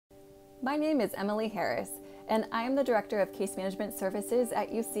My name is Emily Harris, and I am the Director of Case Management Services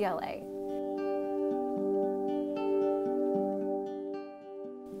at UCLA.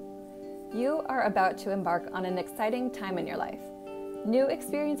 You are about to embark on an exciting time in your life. New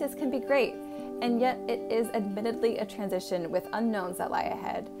experiences can be great, and yet it is admittedly a transition with unknowns that lie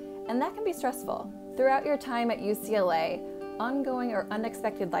ahead, and that can be stressful. Throughout your time at UCLA, ongoing or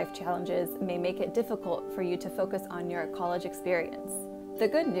unexpected life challenges may make it difficult for you to focus on your college experience. The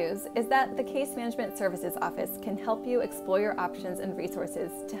good news is that the Case Management Services Office can help you explore your options and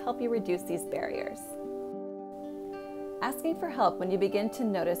resources to help you reduce these barriers. Asking for help when you begin to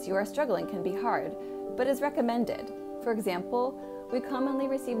notice you are struggling can be hard, but is recommended. For example, we commonly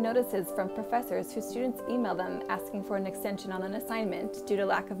receive notices from professors whose students email them asking for an extension on an assignment due to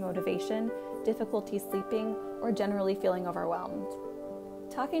lack of motivation, difficulty sleeping, or generally feeling overwhelmed.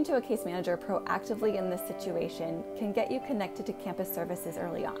 Talking to a case manager proactively in this situation can get you connected to campus services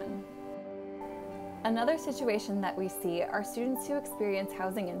early on. Another situation that we see are students who experience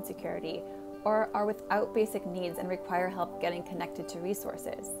housing insecurity or are without basic needs and require help getting connected to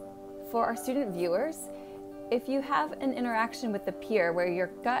resources. For our student viewers, if you have an interaction with a peer where your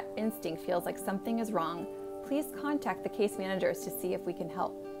gut instinct feels like something is wrong, please contact the case managers to see if we can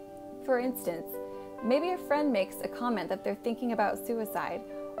help. For instance, maybe a friend makes a comment that they're thinking about suicide,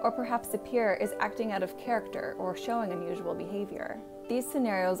 or perhaps a peer is acting out of character or showing unusual behavior. These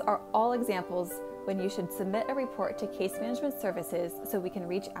scenarios are all examples when you should submit a report to Case Management Services so we can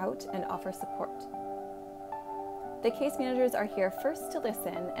reach out and offer support. The case managers are here first to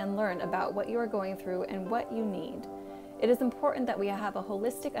listen and learn about what you are going through and what you need. It is important that we have a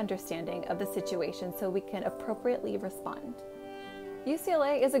holistic understanding of the situation so we can appropriately respond.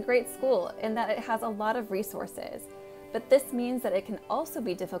 UCLA is a great school in that it has a lot of resources, but this means that it can also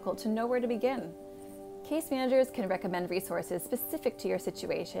be difficult to know where to begin. Case managers can recommend resources specific to your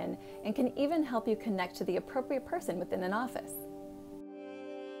situation and can even help you connect to the appropriate person within an office.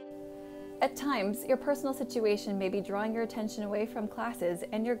 At times, your personal situation may be drawing your attention away from classes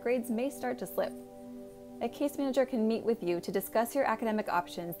and your grades may start to slip. A case manager can meet with you to discuss your academic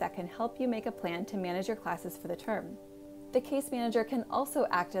options that can help you make a plan to manage your classes for the term. The case manager can also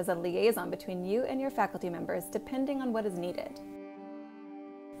act as a liaison between you and your faculty members depending on what is needed.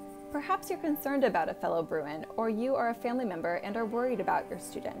 Perhaps you're concerned about a fellow Bruin, or you are a family member and are worried about your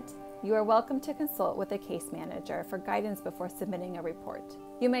student. You are welcome to consult with a case manager for guidance before submitting a report.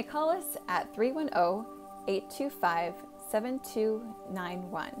 You may call us at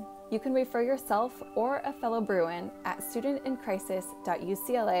 310-825-7291. You can refer yourself or a fellow Bruin at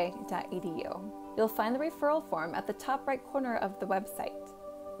studentaffairs.ucla.edu. You'll find the referral form at the top right corner of the website.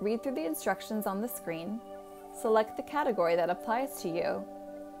 Read through the instructions on the screen, select the category that applies to you,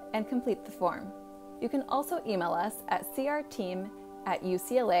 and complete the form. You can also email us at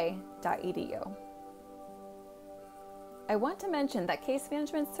crteam@ucla.edu. I want to mention that Case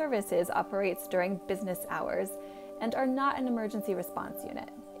Management Services operates during business hours and are not an emergency response unit.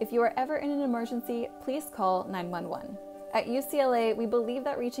 If you are ever in an emergency, please call 911. At UCLA, we believe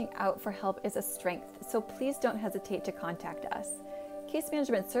that reaching out for help is a strength, so please don't hesitate to contact us. Case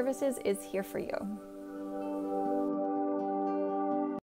Management Services is here for you.